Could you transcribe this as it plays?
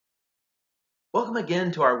Welcome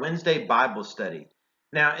again to our Wednesday Bible study.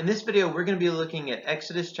 Now, in this video, we're going to be looking at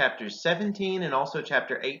Exodus chapters 17 and also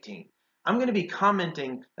chapter 18. I'm going to be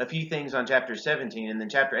commenting a few things on chapter 17, and then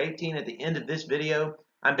chapter 18 at the end of this video.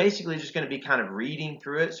 I'm basically just going to be kind of reading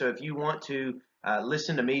through it. So if you want to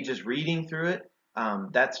listen to me just reading through it,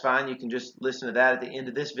 that's fine. You can just listen to that at the end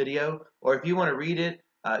of this video. Or if you want to read it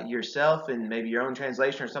yourself in maybe your own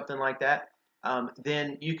translation or something like that,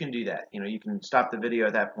 then you can do that. You can stop the video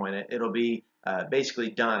at that point. It'll be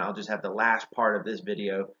basically done. I'll just have the last part of this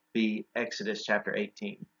video be Exodus chapter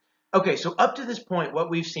 18. Okay, so up to this point,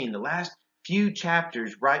 what we've seen, the last few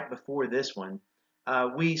chapters right before this one,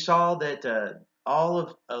 we saw that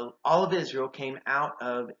all of Israel came out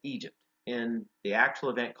of Egypt in the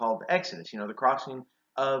actual event called the Exodus, the crossing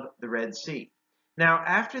of the Red Sea. Now,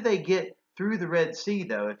 after they get through the Red Sea,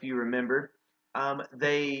 though, if you remember,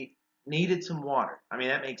 they needed some water. I mean,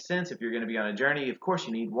 that makes sense. If you're going to be on a journey, of course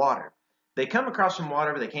you need water. They come across some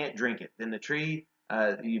water, but they can't drink it. Then the tree,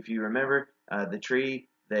 if you remember, the tree,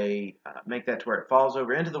 they make that to where it falls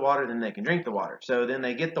over into the water, then they can drink the water. So then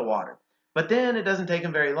they get the water. But then it doesn't take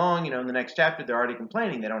them very long. In the next chapter, they're already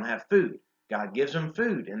complaining they don't have food. God gives them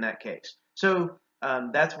food in that case. So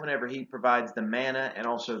that's whenever he provides the manna and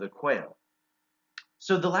also the quail.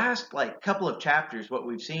 So the last couple of chapters, what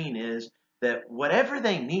we've seen is that whatever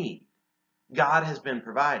they need, God has been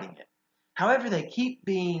providing it. However, they keep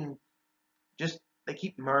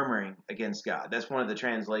murmuring against God. That's one of the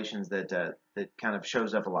translations that kind of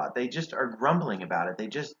shows up a lot. They just are grumbling about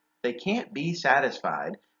it. They can't be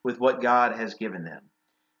satisfied with what God has given them.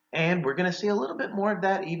 And we're going to see a little bit more of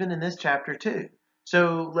that even in this chapter too.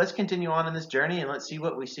 So let's continue on in this journey and let's see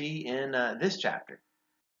what we see in this chapter.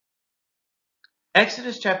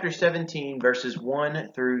 Exodus chapter 17 verses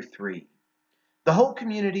 1 through 3. The whole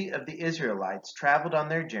community of the Israelites traveled on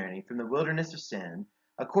their journey from the wilderness of Sin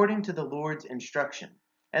according to the Lord's instruction,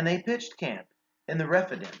 and they pitched camp in the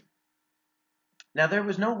Rephidim. Now there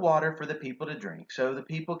was no water for the people to drink, so the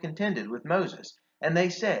people contended with Moses, and they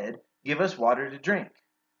said, "Give us water to drink."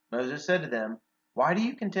 Moses said to them, "Why do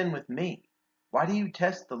you contend with me? Why do you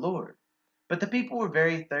test the Lord?" But the people were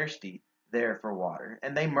very thirsty there for water,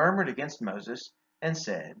 and they murmured against Moses and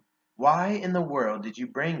said, "Why in the world did you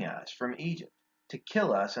bring us from Egypt? To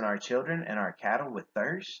kill us and our children and our cattle with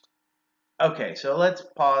thirst?" Okay, so let's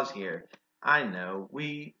pause here. I know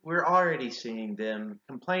we're already seeing them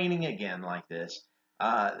complaining again like this,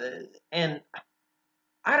 and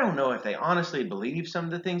I don't know if they honestly believe some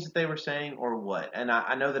of the things that they were saying or what. And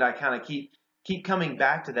I know that I kind of keep coming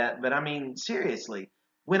back to that, but I mean seriously,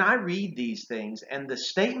 when I read these things and the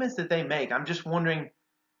statements that they make, I'm just wondering,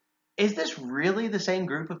 is this really the same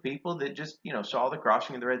group of people that just, saw the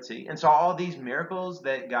crossing of the Red Sea and saw all these miracles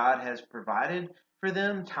that God has provided for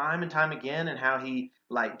them time and time again, and how he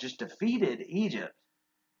just defeated Egypt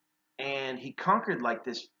and he conquered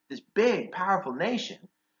this big, powerful nation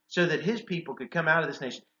so that his people could come out of this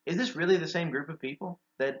nation? Is this really the same group of people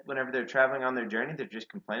that whenever they're traveling on their journey, they're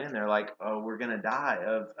just complaining? They're like, "Oh, we're going to die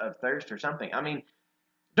of thirst or something." I mean,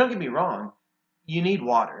 don't get me wrong. You need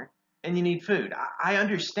water and you need food. I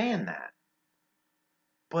understand that.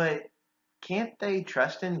 But can't they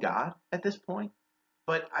trust in God at this point?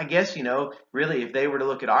 But I guess, really, if they were to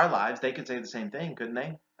look at our lives, they could say the same thing, couldn't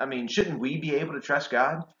they? I mean, shouldn't we be able to trust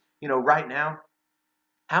God? Right now,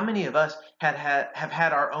 how many of us have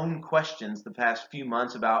had our own questions the past few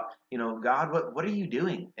months about, God, what are you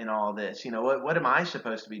doing in all this? What am I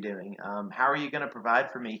supposed to be doing? How are you going to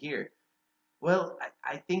provide for me here? Well,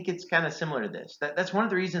 I think it's kind of similar to this. That's one of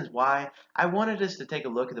the reasons why I wanted us to take a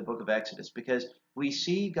look at the book of Exodus, because we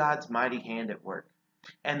see God's mighty hand at work.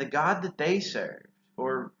 And the God that they served,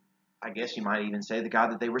 or I guess you might even say the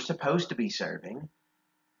God that they were supposed to be serving,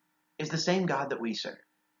 is the same God that we serve.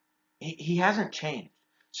 He hasn't changed.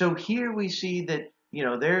 So here we see that,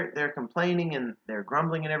 they're complaining and they're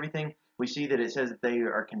grumbling and everything. We see that it says that they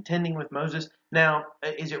are contending with Moses. Now,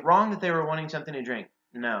 is it wrong that they were wanting something to drink?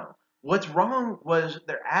 No. What's wrong was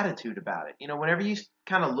their attitude about it. Whenever you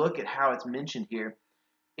kind of look at how it's mentioned here,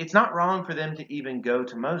 it's not wrong for them to even go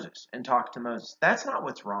to Moses and talk to Moses. That's not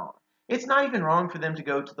what's wrong. It's not even wrong for them to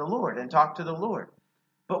go to the Lord and talk to the Lord.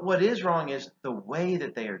 But what is wrong is the way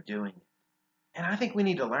that they are doing it. And I think we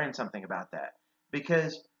need to learn something about that,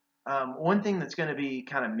 because one thing that's going to be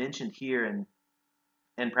kind of mentioned here,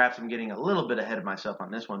 and perhaps I'm getting a little bit ahead of myself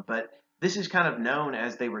on this one, but this is kind of known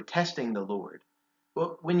as they were testing the Lord.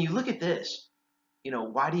 Well, when you look at this,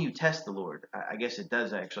 why do you test the Lord? I guess it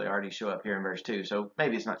does actually already show up here in verse 2, so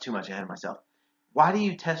maybe it's not too much ahead of myself. Why do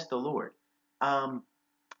you test the Lord?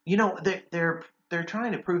 They're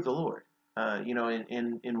trying to prove the Lord.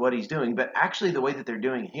 in what he's doing. But actually, the way that they're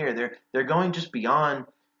doing it here, they're going just beyond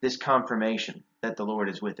this confirmation that the Lord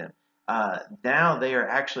is with them. Now they are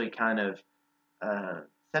actually kind of uh,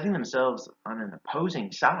 setting themselves on an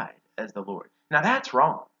opposing side as the Lord. Now that's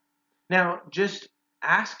wrong. Now just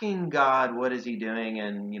asking God what is He doing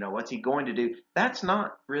and what's He going to do, that's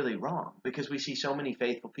not really wrong because we see so many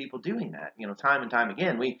faithful people doing that. Time and time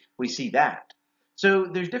again we see that. So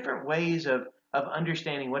there's different ways of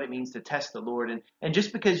understanding what it means to test the Lord, and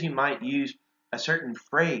just because you might use a certain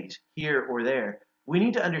phrase here or there, we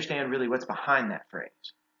need to understand really what's behind that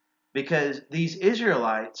phrase because these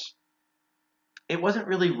Israelites, it wasn't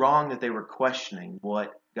really wrong that they were questioning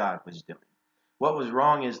what God was doing. What was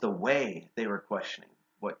wrong is the way they were questioning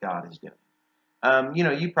what God is doing.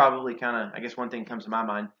 You probably kind of, I guess one thing comes to my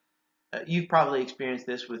mind, you've probably experienced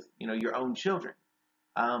this with, your own children.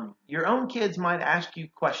 Your own kids might ask you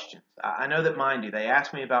questions. I know that mine do. They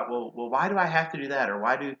ask me about, well, why do I have to do that? Or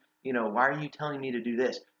why are you telling me to do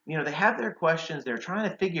this? They have their questions. They're trying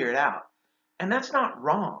to figure it out. And that's not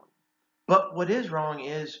wrong. But what is wrong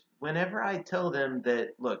is whenever I tell them that,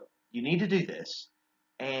 look, you need to do this,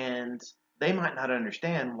 and they might not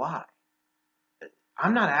understand why.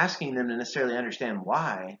 I'm not asking them to necessarily understand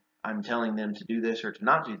why I'm telling them to do this or to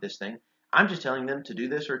not do this thing. I'm just telling them to do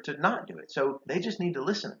this or to not do it. So they just need to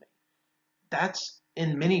listen to me. That's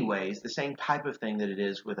in many ways the same type of thing that it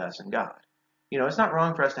is with us and God. It's not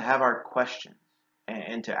wrong for us to have our questions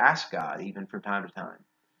and to ask God even from time to time.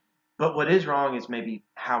 But what is wrong is maybe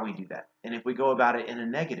how we do that. And if we go about it in a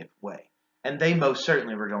negative way. And they most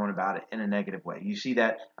certainly were going about it in a negative way. You see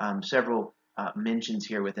that several mentions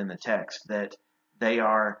here within the text that they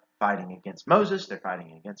are fighting against Moses, they're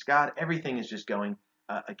fighting against God. Everything is just going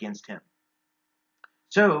against him.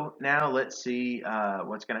 So now let's see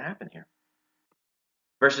what's going to happen here.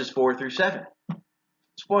 Verses 4 through 7.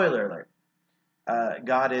 Spoiler alert.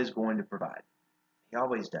 God is going to provide. He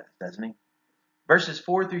always does, doesn't he? Verses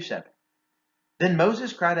 4 through 7. Then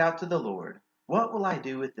Moses cried out to the Lord, "What will I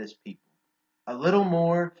do with this people? A little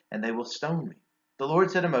more, and they will stone me." The Lord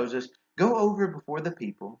said to Moses, "Go over before the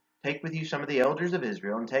people, take with you some of the elders of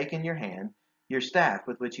Israel, and take in your hand your staff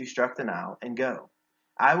with which you struck the Nile, and go.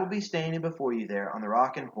 I will be standing before you there on the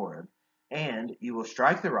rock in Horeb, and you will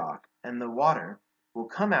strike the rock, and the water will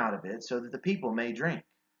come out of it so that the people may drink."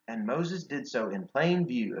 And Moses did so in plain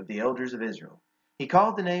view of the elders of Israel. He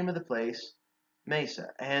called the name of the place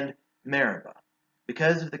Mesa and Meribah,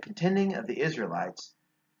 because of the contending of the Israelites,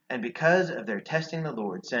 and because of their testing the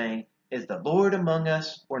Lord, saying, "Is the Lord among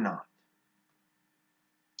us or not?"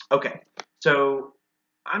 Okay, so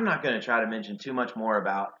I'm not going to try to mention too much more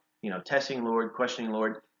about, testing Lord, questioning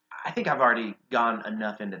Lord. I think I've already gone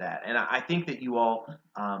enough into that. And I think that you all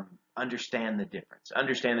understand the difference.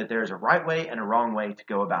 Understand that there is a right way and a wrong way to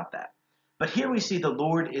go about that. But here we see the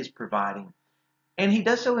Lord is providing. And he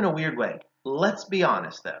does so in a weird way. Let's be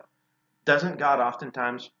honest, though. Doesn't God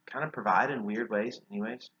oftentimes kind of provide in weird ways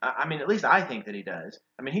anyways? I mean, at least I think that he does.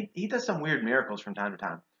 I mean, he does some weird miracles from time to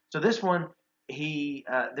time. So this one,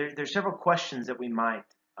 there's several questions that we might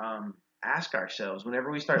ask ourselves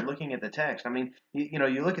whenever we start looking at the text. I mean,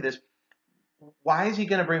 you look at this. Why is he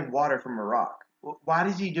going to bring water from a rock? Why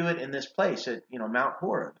does he do it in this place at, Mount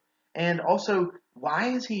Horeb? And also, why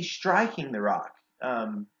is he striking the rock?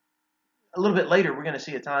 A little bit later, we're going to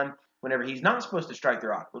see a time whenever he's not supposed to strike the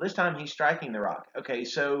rock. Well, this time he's striking the rock. Okay,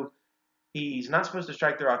 so he's not supposed to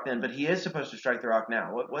strike the rock then, but he is supposed to strike the rock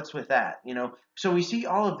now. What's with that? So we see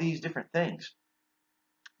all of these different things.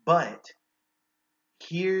 But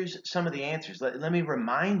here's some of the answers. Let me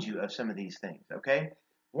remind you of some of these things, okay?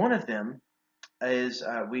 One of them is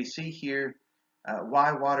we see here,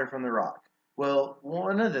 why water from the rock? Well,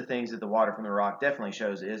 one of the things that the water from the rock definitely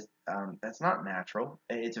shows is that's not natural.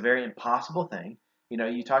 It's a very impossible thing.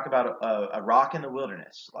 You talk about a rock in the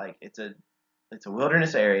wilderness, like it's a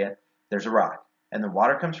wilderness area. There's a rock, and the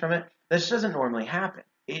water comes from it. This doesn't normally happen.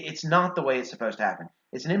 It's not the way it's supposed to happen.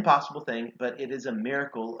 It's an impossible thing, but it is a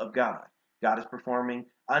miracle of God. God is performing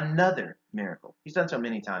another miracle. He's done so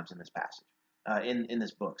many times in this passage, in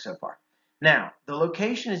this book so far. Now, the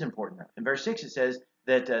location is important, though. In verse 6, it says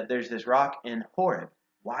that there's this rock in Horeb.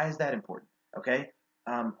 Why is that important? Okay?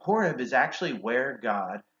 Horeb is actually where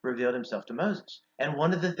God revealed himself to Moses. And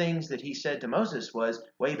one of the things that he said to Moses was,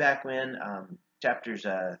 way back when, chapters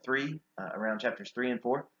 3, around chapters 3 and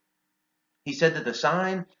 4, he said that the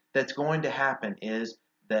sign that's going to happen is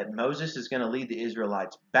that Moses is going to lead the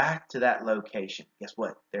Israelites back to that location. Guess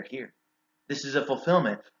what? They're here. This is a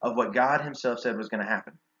fulfillment of what God himself said was going to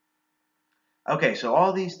happen. Okay, so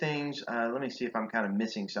all these things, let me see if I'm kind of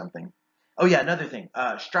missing something. Oh yeah, another thing,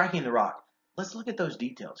 striking the rock. Let's look at those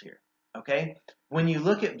details here. Okay? When you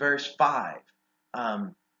look at verse 5,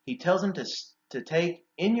 he tells them to take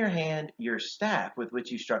in your hand your staff with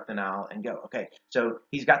which you struck the Nile and go. Okay, so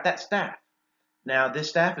he's got that staff. Now, this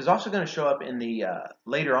staff is also going to show up in the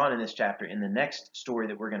later on in this chapter in the next story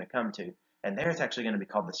that we're going to come to, and there it's actually going to be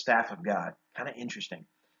called the staff of God. Kind of interesting.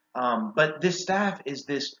 But this staff is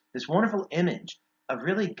this wonderful image of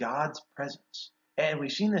really God's presence, and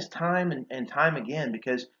we've seen this time and time again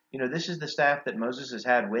because this is the staff that Moses has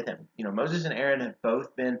had with him. Moses and Aaron have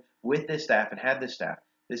both been with this staff and had this staff.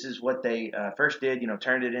 This is what they first did,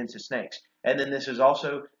 turned it into snakes, and then this is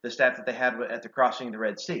also the staff that they had at the crossing of the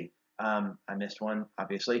Red Sea. I missed one,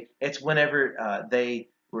 obviously. It's whenever they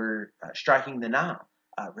were striking the Nile.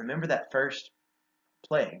 Remember that first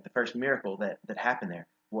plague, the first miracle that happened there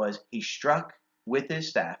was he struck with his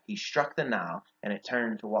staff, he struck the Nile, and it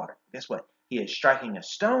turned to water. Guess what? He is striking a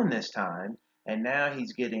stone this time, and now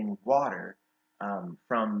he's getting water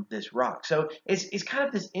from this rock. So it's kind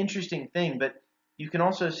of this interesting thing, but you can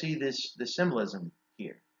also see the symbolism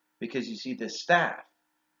here because you see this staff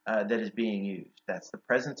that is being used. That's the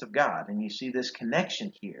presence of God. And you see this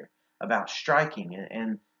connection here about striking.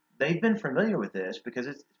 And they've been familiar with this because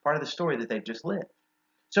it's part of the story that they've just lived.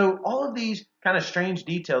 So all of these kind of strange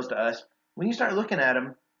details to us, when you start looking at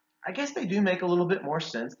them, I guess they do make a little bit more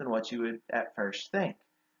sense than what you would at first think.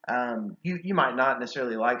 You might not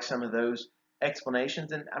necessarily like some of those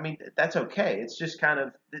explanations, and I mean, that's okay. It's just kind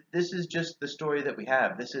of, this is just the story that we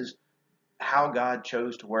have. This is how God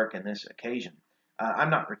chose to work in this occasion.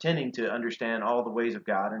 I'm not pretending to understand all the ways of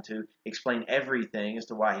God and to explain everything as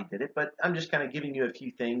to why he did it, but I'm just kind of giving you a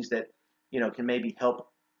few things that, can maybe help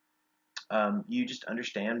you just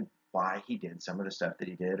understand why he did some of the stuff that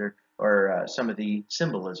he did or some of the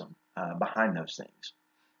symbolism behind those things.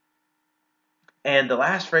 And the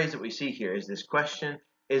last phrase that we see here is this question,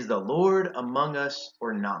 is the Lord among us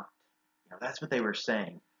or not? That's what they were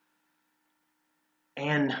saying.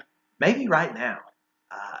 And maybe right now,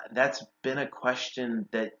 that's been a question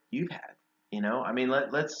that you've had. I mean,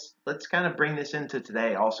 let's kind of bring this into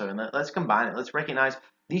today also, and let's combine it. Let's recognize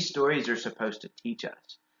these stories are supposed to teach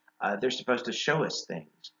us. They're supposed to show us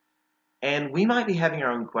things, and we might be having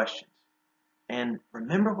our own questions. And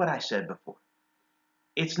remember what I said before.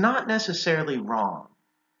 It's not necessarily wrong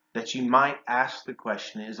that you might ask the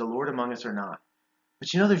question, is the Lord among us or not? But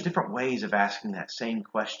there's different ways of asking that same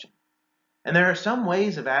question. And there are some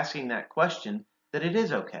ways of asking that question that it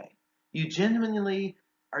is okay. You genuinely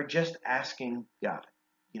are just asking God.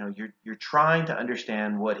 You're trying to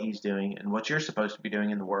understand what he's doing and what you're supposed to be doing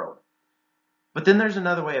in the world. But then there's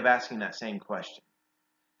another way of asking that same question.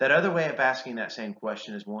 That other way of asking that same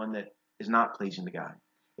question is one that is not pleasing to God.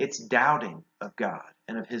 It's doubting of God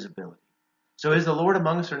and of his ability. So is the Lord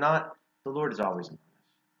among us or not? The Lord is always among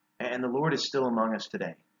us. And the Lord is still among us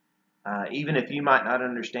today. Even if you might not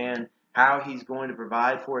understand how he's going to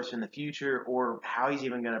provide for us in the future or how he's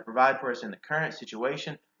even going to provide for us in the current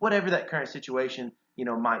situation, whatever that current situation,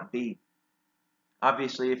 might be.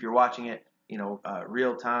 Obviously, if you're watching it,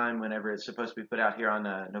 real time, whenever it's supposed to be put out here on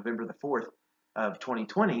November the 4th of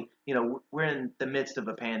 2020, we're in the midst of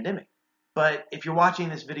a pandemic. But if you're watching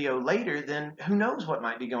this video later, then who knows what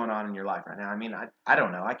might be going on in your life right now? I mean, I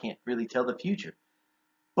don't know. I can't really tell the future.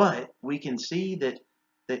 But we can see that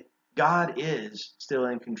God is still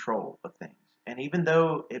in control of things. And even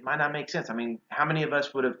though it might not make sense, I mean, how many of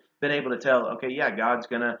us would have been able to tell, okay, yeah, God's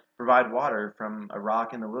going to provide water from a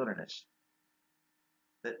rock in the wilderness?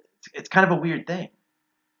 It's kind of a weird thing.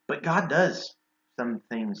 But God does some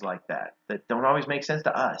things like that don't always make sense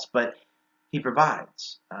to us. But he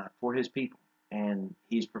provides for his people. And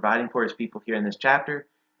he's providing for his people here in this chapter.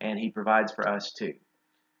 And he provides for us too.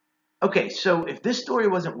 Okay, so if this story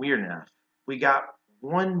wasn't weird enough, we got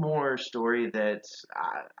one more story that's,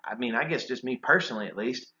 I guess just me personally at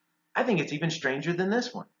least, I think it's even stranger than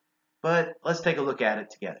this one. But let's take a look at it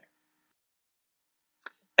together.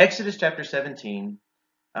 Exodus chapter 17,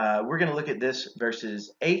 we're going to look at this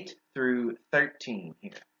verses 8 through 13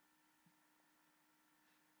 here.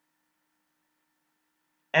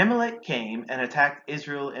 Amalek came and attacked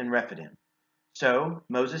Israel in Rephidim. So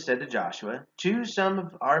Moses said to Joshua, "Choose some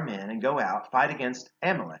of our men and go out, fight against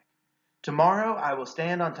Amalek. Tomorrow I will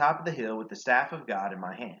stand on top of the hill with the staff of God in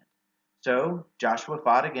my hand." So Joshua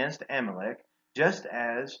fought against Amalek, just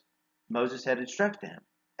as Moses had instructed him.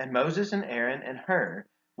 And Moses and Aaron and Hur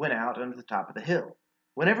went out onto the top of the hill.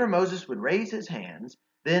 Whenever Moses would raise his hands,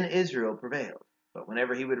 then Israel prevailed. But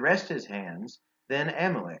whenever he would rest his hands, then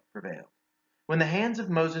Amalek prevailed. When the hands of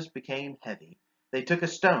Moses became heavy, they took a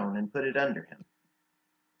stone and put it under him.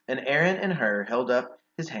 And Aaron and Hur held up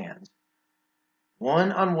his hands,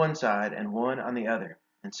 one on one side and one on the other.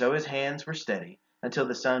 And so his hands were steady until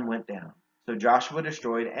the sun went down. So Joshua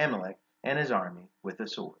destroyed Amalek and his army with a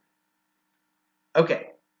sword. Okay,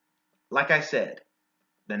 like I said,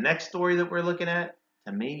 the next story that we're looking at,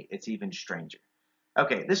 to me, it's even stranger.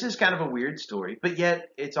 Okay, this is kind of a weird story, but yet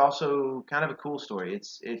it's also kind of a cool story.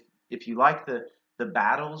 It's if you like the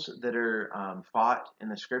battles that are fought in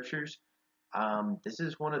the scriptures, this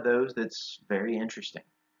is one of those that's very interesting.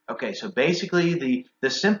 Okay, so basically the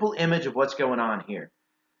simple image of what's going on here.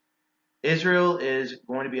 Israel is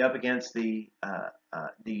going to be up against the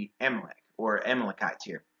Amalek or Amalekites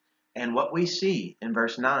here. And what we see in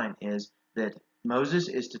verse 9 is that Moses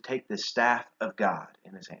is to take the staff of God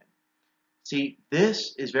in his hand. See,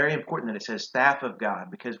 this is very important that it says staff of God,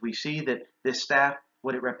 because we see that this staff,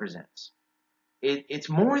 what it represents. It's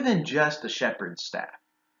more than just a shepherd's staff.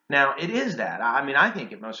 Now, it is that. I mean, I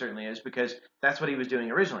think it most certainly is, because that's what he was doing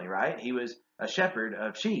originally, right? He was a shepherd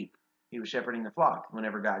of sheep. He was shepherding the flock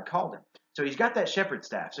whenever God called him. So he's got that shepherd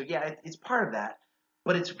staff. So yeah, it's part of that,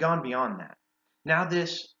 but it's gone beyond that. Now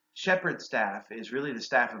this shepherd staff is really the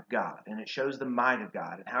staff of God, and it shows the might of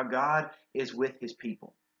God and how God is with his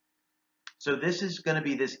people. So this is going to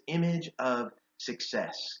be this image of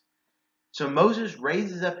success. So Moses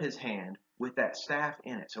raises up his hand with that staff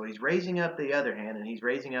in it. So he's raising up the other hand, and he's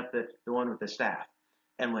raising up the one with the staff.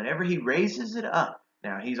 And whenever he raises it up,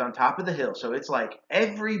 now he's on top of the hill. So it's like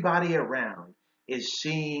everybody around is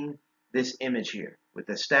seeing this image here with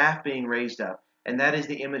the staff being raised up. And that is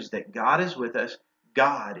the image that God is with us.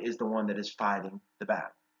 God is the one that is fighting the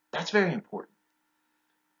battle. That's very important.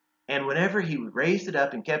 And whenever he raised it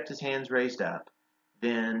up and kept his hands raised up,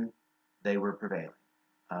 then they were prevailing.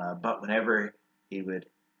 But whenever he would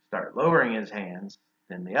start lowering his hands,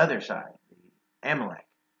 then the other side, the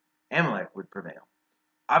Amalek would prevail.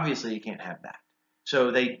 Obviously, you can't have that.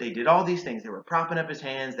 So they did all these things. They were propping up his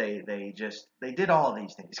hands. They did all of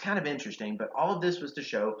these things. It's kind of interesting, but all of this was to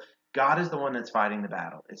show God is the one that's fighting the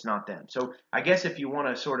battle. It's not them. So I guess if you want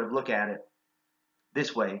to sort of look at it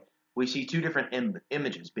this way, we see two different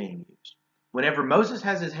images being used. Whenever Moses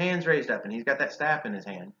has his hands raised up and he's got that staff in his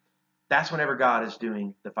hand, that's whenever God is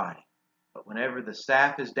doing the fighting. But whenever the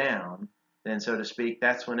staff is down, then so to speak,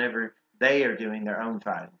 that's whenever they are doing their own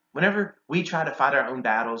fighting. Whenever we try to fight our own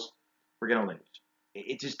battles, we're going to lose.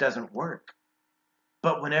 It just doesn't work.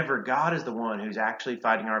 But whenever God is the one who's actually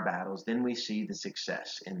fighting our battles, then we see the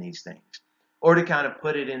success in these things. Or to kind of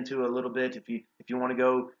put it into a little bit, if you want to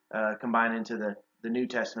go combine into the New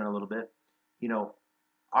Testament a little bit, you know,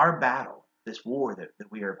 our battle, this war that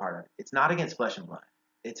we are a part of, it's not against flesh and blood.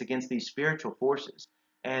 It's against these spiritual forces.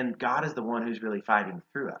 And God is the one who's really fighting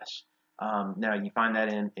through us. Now, you find that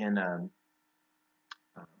in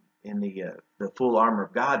the full armor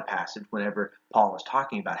of God passage whenever Paul is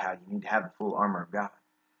talking about how you need to have the full armor of God.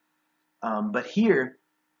 But here,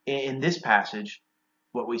 in this passage,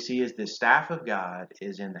 what we see is the staff of God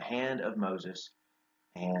is in the hand of Moses,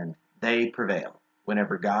 and they prevail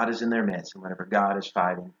whenever God is in their midst and whenever God is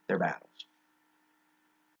fighting their battles.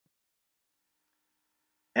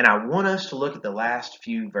 And I want us to look at the last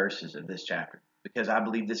few verses of this chapter, because I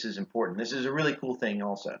believe this is important. This is a really cool thing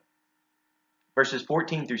also. Verses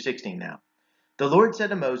 14 through 16 now. The Lord said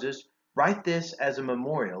to Moses, "Write this as a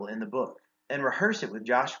memorial in the book, and rehearse it with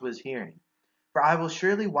Joshua's hearing. For I will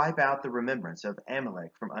surely wipe out the remembrance of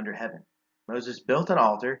Amalek from under heaven." Moses built an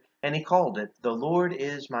altar, and he called it, "The Lord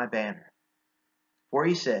is my banner." For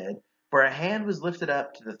he said, "For a hand was lifted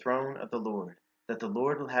up to the throne of the Lord, that the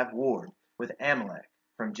Lord will have war with Amalek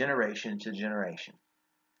from generation to generation."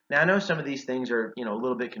 Now, I know some of these things are, a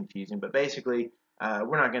little bit confusing, but basically,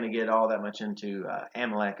 we're not going to get all that much into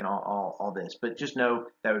Amalek and all this, but just know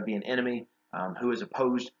that would be an enemy who is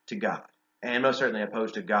opposed to God, and most certainly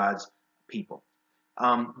opposed to God's people.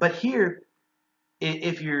 But here,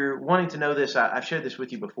 if you're wanting to know this, I've shared this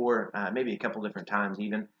with you before, maybe a couple different times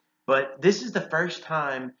even, but this is the first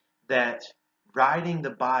time that writing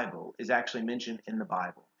the Bible is actually mentioned in the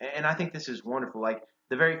Bible. And I think this is wonderful. Like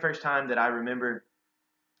the very first time that I remember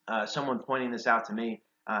someone pointing this out to me,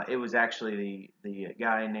 it was actually the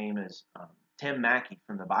guy named as Tim Mackey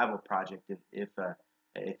from the Bible Project. If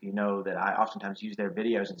you know that I oftentimes use their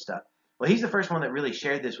videos and stuff. Well, he's the first one that really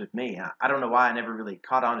shared this with me. I don't know why I never really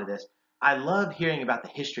caught on to this. I love hearing about the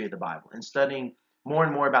history of the Bible and studying more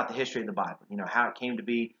and more about the history of the Bible. You know, how it came to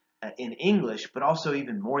be in English, but also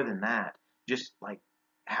even more than that, just like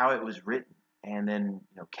how it was written and then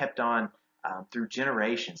kept on through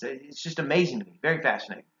generations. It's just amazing to me, very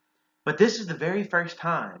fascinating. But this is the very first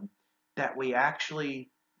time that we actually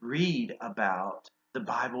read about the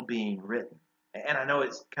Bible being written. And I know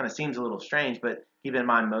it kind of seems a little strange, but keep in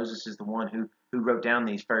mind Moses is the one who wrote down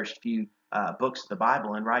these first few books of the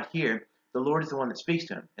Bible. And right here, the Lord is the one that speaks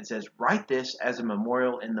to him and says, write this as a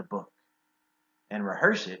memorial in the book and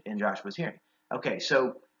rehearse it in Joshua's hearing. Okay,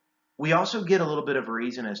 so we also get a little bit of a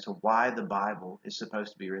reason as to why the Bible is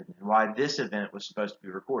supposed to be written and why this event was supposed to be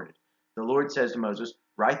recorded. The Lord says to Moses,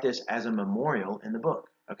 write this as a memorial in the book.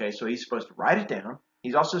 Okay, so he's supposed to write it down.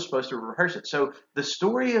 He's also supposed to rehearse it. So the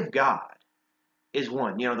story of God is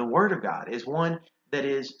one. The Word of God is one that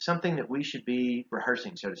is something that we should be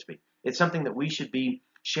rehearsing, so to speak. It's something that we should be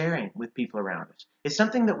sharing with people around us. It's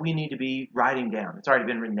something that we need to be writing down. It's already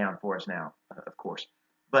been written down for us now, of course.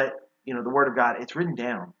 But, the Word of God, it's written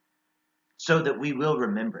down so that we will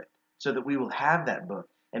remember it, so that we will have that book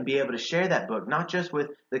and be able to share that book, not just with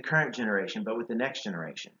the current generation, but with the next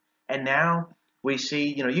generation. And now we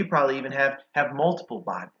see, you probably even have multiple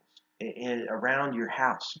Bibles around your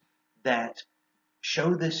house that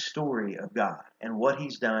show this story of God and what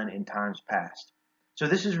he's done in times past. So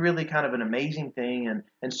this is really kind of an amazing thing,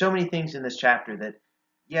 and so many things in this chapter that,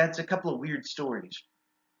 yeah, it's a couple of weird stories,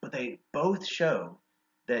 but they both show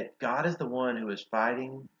that God is the one who is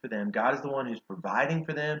fighting for them. God is the one who's providing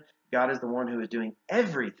for them. God is the one who is doing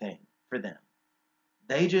everything for them.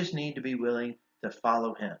 They just need to be willing to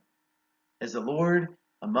follow him. Is the Lord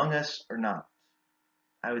among us or not?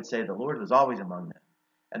 I would say the Lord was always among them,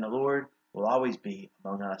 and the Lord will always be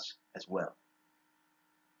among us as well.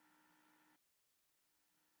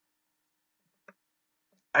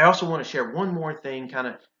 I also want to share one more thing, kind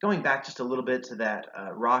of going back just a little bit to that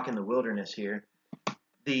rock in the wilderness here.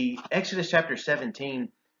 The Exodus chapter 17,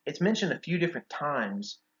 it's mentioned a few different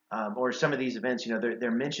times, or some of these events,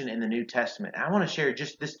 they're mentioned in the New Testament. I want to share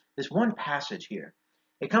just this one passage here.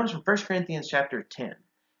 It comes from 1 Corinthians chapter 10.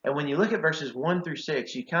 And when you look at verses 1 through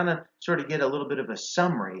 6, you kind of sort of get a little bit of a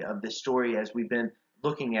summary of this story as we've been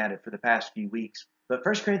looking at it for the past few weeks. But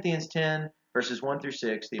 1 Corinthians 10, verses 1 through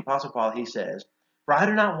 6, the Apostle Paul, he says, "For I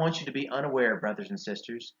do not want you to be unaware, brothers and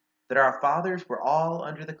sisters, that our fathers were all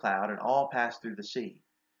under the cloud and all passed through the sea.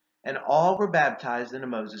 And all were baptized into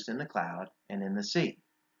Moses in the cloud and in the sea.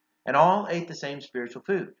 And all ate the same spiritual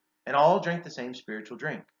food, and all drank the same spiritual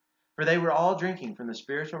drink. For they were all drinking from the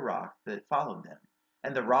spiritual rock that followed them,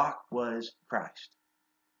 and the rock was Christ.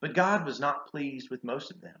 But God was not pleased with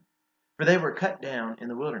most of them, for they were cut down in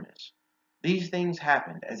the wilderness. These things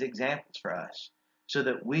happened as examples for us, so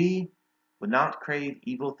that we would not crave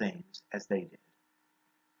evil things as they did."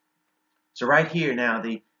 So right here now,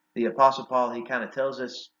 the Apostle Paul, he kind of tells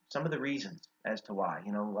us some of the reasons as to why.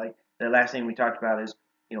 Like the last thing we talked about is,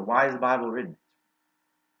 why is the Bible written?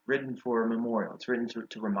 It's written for a memorial. It's written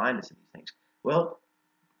to remind us of these things. Well,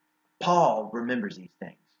 Paul remembers these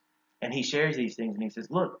things, and he shares these things, and he says,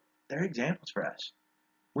 look, they're examples for us.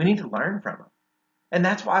 We need to learn from them. And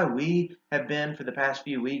that's why we have been, for the past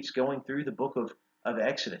few weeks, going through the book of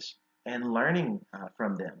Exodus and learning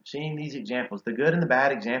from them, seeing these examples, the good and the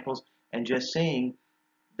bad examples, and just seeing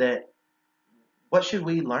that what should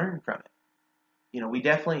we learn from it? We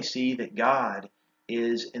definitely see that God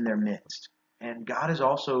is in their midst, and God is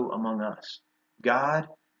also among us. God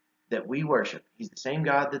that we worship, he's the same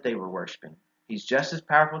God that they were worshiping. He's just as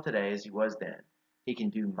powerful today as he was then. He can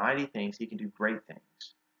do mighty things. He can do great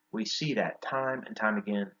things. We see that time and time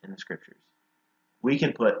again in the scriptures. We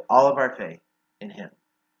can put all of our faith in him.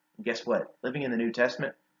 And guess what? Living in the New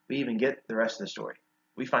Testament, we even get the rest of the story.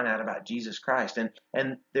 We find out about Jesus Christ.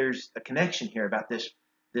 And there's a connection here about this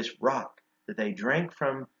rock, that they drank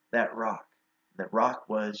from that rock. That rock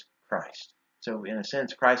was Christ. So in a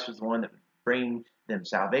sense, Christ was the one that would bring them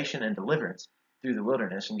salvation and deliverance through the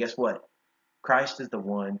wilderness. And guess what? Christ is the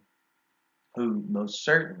one who most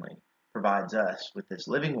certainly provides us with this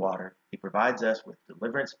living water. He provides us with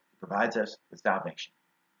deliverance. He provides us with salvation.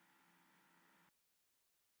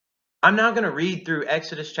 I'm now going to read through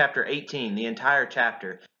Exodus chapter 18, the entire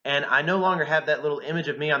chapter, and I no longer have that little image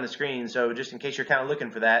of me on the screen, so just in case you're kind of looking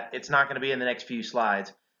for that, it's not going to be in the next few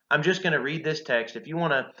slides. I'm just going to read this text. If you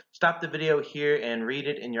want to stop the video here and read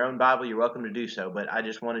it in your own Bible, you're welcome to do so, but I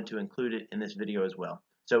just wanted to include it in this video as well.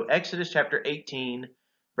 So Exodus chapter 18,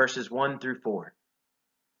 verses 1 through 4.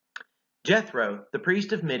 Jethro, the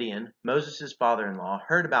priest of Midian, Moses' father-in-law,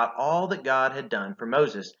 heard about all that God had done for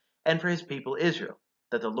Moses and for his people Israel,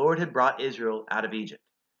 that the Lord had brought Israel out of Egypt.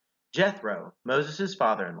 Jethro, Moses'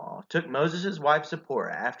 father-in-law, took Moses' wife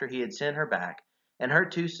Zipporah after he had sent her back, and her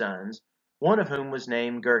 2 sons, one of whom was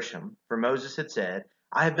named Gershom, for Moses had said,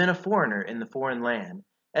 I have been a foreigner in the foreign land,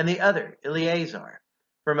 and the other Eleazar,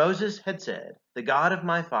 for Moses had said, the God of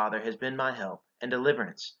my father has been my help and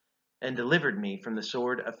deliverance, and delivered me from the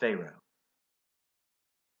sword of Pharaoh.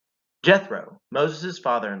 Jethro, Moses'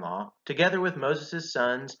 father-in-law, together with Moses'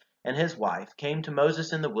 sons and his wife came to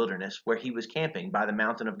Moses in the wilderness where he was camping by the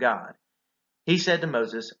mountain of God. He said to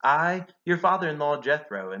Moses, I, your father-in-law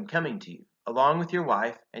Jethro, am coming to you, along with your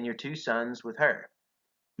wife and your 2 sons with her.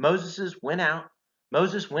 Moses went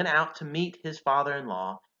out to meet his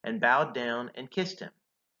father-in-law and bowed down and kissed him.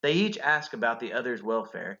 They each asked about the other's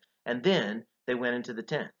welfare, and then they went into the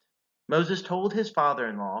tent. Moses told his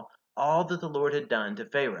father-in-law all that the Lord had done to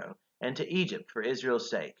Pharaoh and to Egypt for Israel's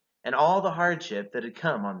sake, and all the hardship that had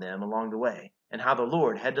come on them along the way, and how the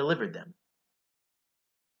Lord had delivered them.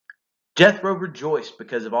 Jethro rejoiced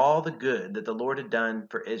because of all the good that the Lord had done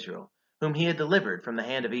for Israel, whom he had delivered from the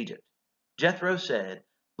hand of Egypt. Jethro said,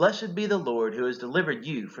 Blessed be the Lord who has delivered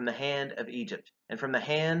you from the hand of Egypt, and from the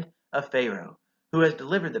hand of Pharaoh, who has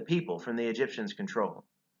delivered the people from the Egyptians' control.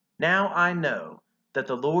 Now I know that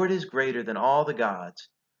the Lord is greater than all the gods,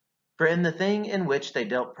 for in the thing in which they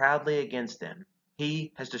dealt proudly against them,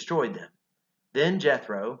 he has destroyed them. Then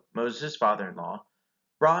Jethro, Moses' father-in-law,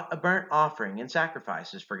 brought a burnt offering and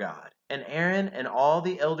sacrifices for God, and Aaron and all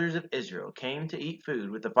the elders of Israel came to eat food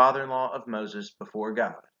with the father-in-law of Moses before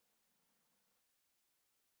God.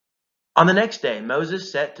 On the next day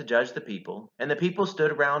Moses set to judge the people, and the people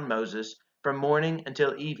stood around Moses from morning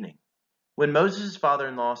until evening. When Moses'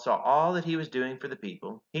 father-in-law saw all that he was doing for the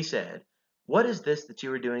people, he said, What is this that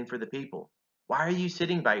you are doing for the people? Why are you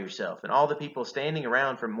sitting by yourself, and all the people standing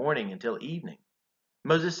around from morning until evening?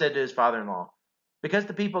 Moses said to his father-in-law, Because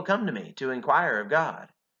the people come to me to inquire of God.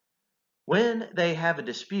 When they have a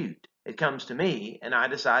dispute, it comes to me, and I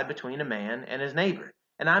decide between a man and his neighbor,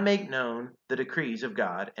 and I make known the decrees of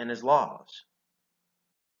God and his laws.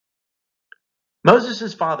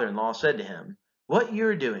 Moses' father-in-law said to him, What you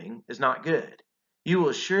are doing is not good. You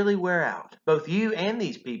will surely wear out, both you and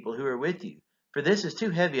these people who are with you, for this is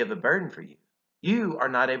too heavy of a burden for you. You are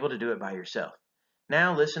not able to do it by yourself.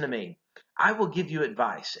 Now listen to me. I will give you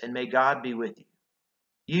advice, and may God be with you.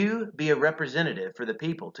 You be a representative for the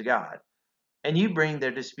people to God, and you bring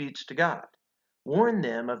their disputes to God. Warn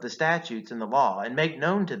them of the statutes and the law, and make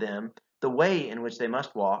known to them the way in which they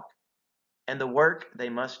must walk and the work they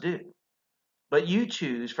must do. But you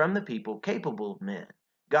choose from the people capable men,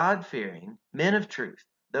 God-fearing, men of truth,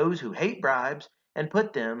 those who hate bribes, and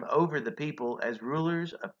put them over the people as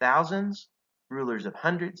rulers of thousands, rulers of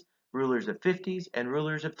hundreds, rulers of fifties, and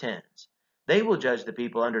rulers of tens. They will judge the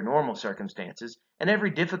people under normal circumstances, and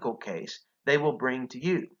every difficult case they will bring to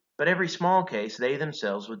you. But every small case they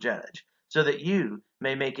themselves will judge, so that you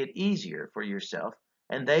may make it easier for yourself,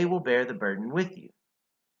 and they will bear the burden with you.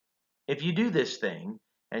 If you do this thing,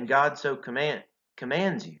 and God so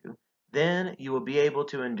commands you, then you will be able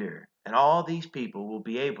to endure, and all these people will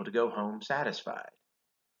be able to go home satisfied.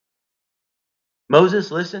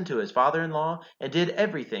 Moses listened to his father-in-law and did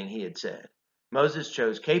everything he had said. Moses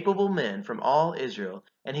chose capable men from all Israel,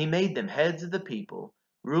 and he made them heads of the people,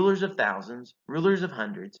 rulers of thousands, rulers of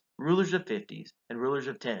hundreds, rulers of fifties, and rulers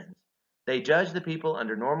of tens. They judged the people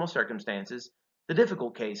under normal circumstances. The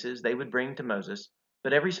difficult cases they would bring to Moses,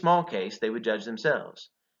 but every small case they would judge themselves.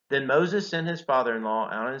 Then Moses sent his father-in-law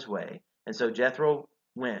on his way, and so Jethro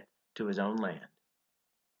went to his own land.